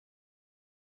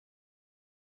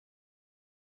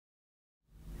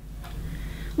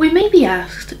We may be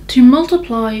asked to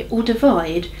multiply or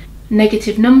divide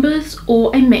negative numbers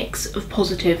or a mix of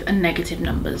positive and negative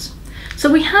numbers.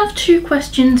 So we have two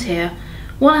questions here,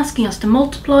 one asking us to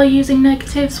multiply using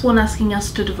negatives, one asking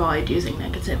us to divide using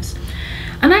negatives.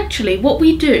 And actually what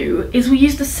we do is we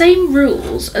use the same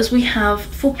rules as we have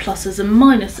for pluses and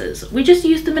minuses. We just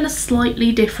use them in a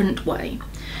slightly different way.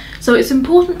 So it's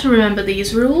important to remember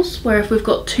these rules, where if we've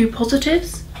got two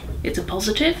positives, it's a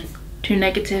positive, two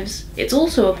negatives, it's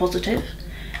also a positive,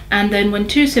 and then when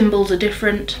two symbols are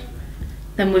different,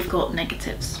 then we've got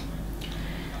negatives.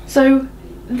 So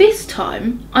this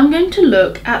time I'm going to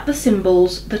look at the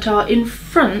symbols that are in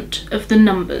front of the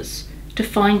numbers to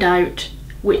find out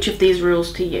which of these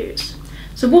rules to use.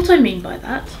 So what I mean by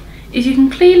that is you can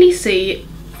clearly see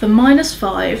for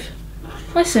 -5,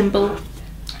 my symbol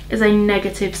is a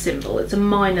negative symbol, it's a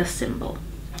minus symbol.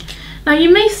 Now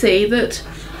you may see that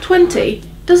 20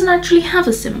 doesn't actually have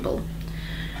a symbol.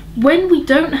 When we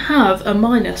don't have a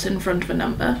minus in front of a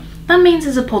number, that means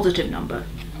it's a positive number.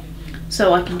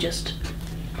 So I can just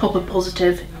pop a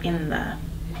positive in there.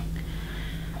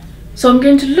 So I'm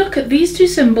going to look at these two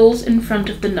symbols in front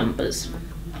of the numbers.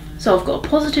 So I've got a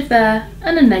positive there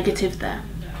and a negative there.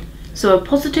 So a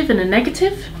positive and a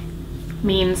negative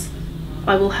means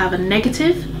I will have a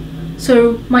negative.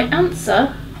 So my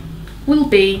answer will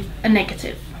be a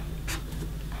negative.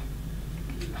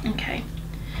 Okay.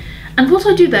 And what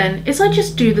I do then is I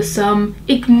just do the sum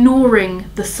ignoring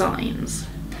the signs.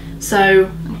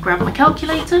 So I'll grab my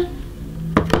calculator.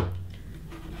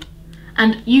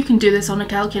 And you can do this on a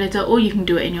calculator or you can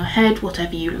do it in your head,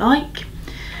 whatever you like.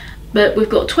 But we've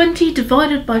got 20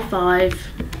 divided by 5.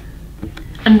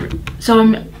 And so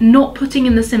I'm not putting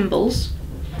in the symbols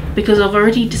because I've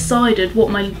already decided what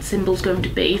my symbol's going to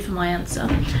be for my answer.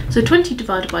 So 20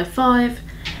 divided by 5,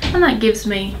 and that gives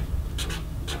me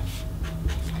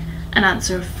an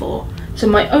answer of 4. So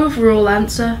my overall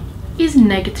answer is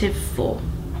 -4.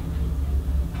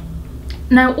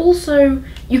 Now also,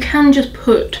 you can just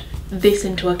put this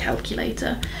into a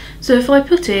calculator. So if I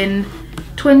put in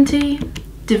 20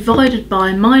 divided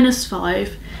by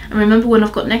 -5, and remember when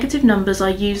I've got negative numbers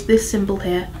I use this symbol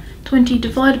here, 20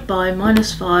 divided by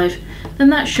 -5, then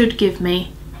that should give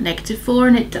me -4,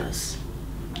 and it does.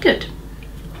 Good.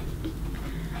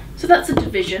 So that's a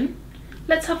division.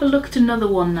 Let's have a look at another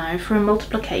one now for a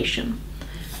multiplication.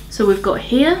 So we've got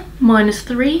here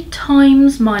 -3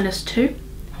 times -2.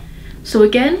 So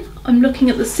again, I'm looking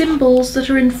at the symbols that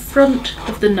are in front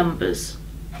of the numbers.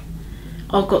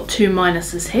 I've got two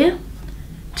minuses here.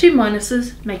 Two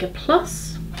minuses make a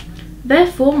plus.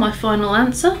 Therefore, my final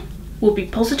answer will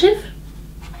be positive.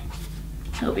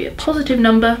 It'll be a positive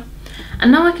number.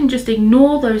 And now I can just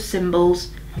ignore those symbols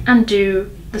and do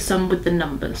the sum with the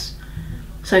numbers.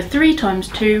 So 3 times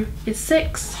 2 is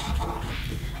 6.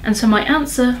 And so my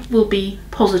answer will be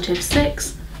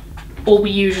 +6, or we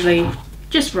usually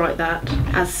just write that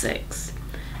as 6.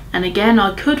 And again,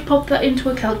 I could pop that into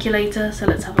a calculator, so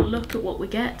let's have a look at what we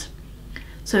get.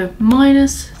 So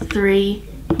 -3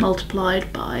 multiplied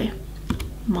by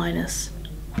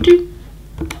 -2.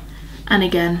 And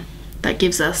again, that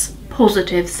gives us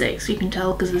 +6. You can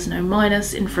tell because there's no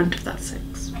minus in front of that 6.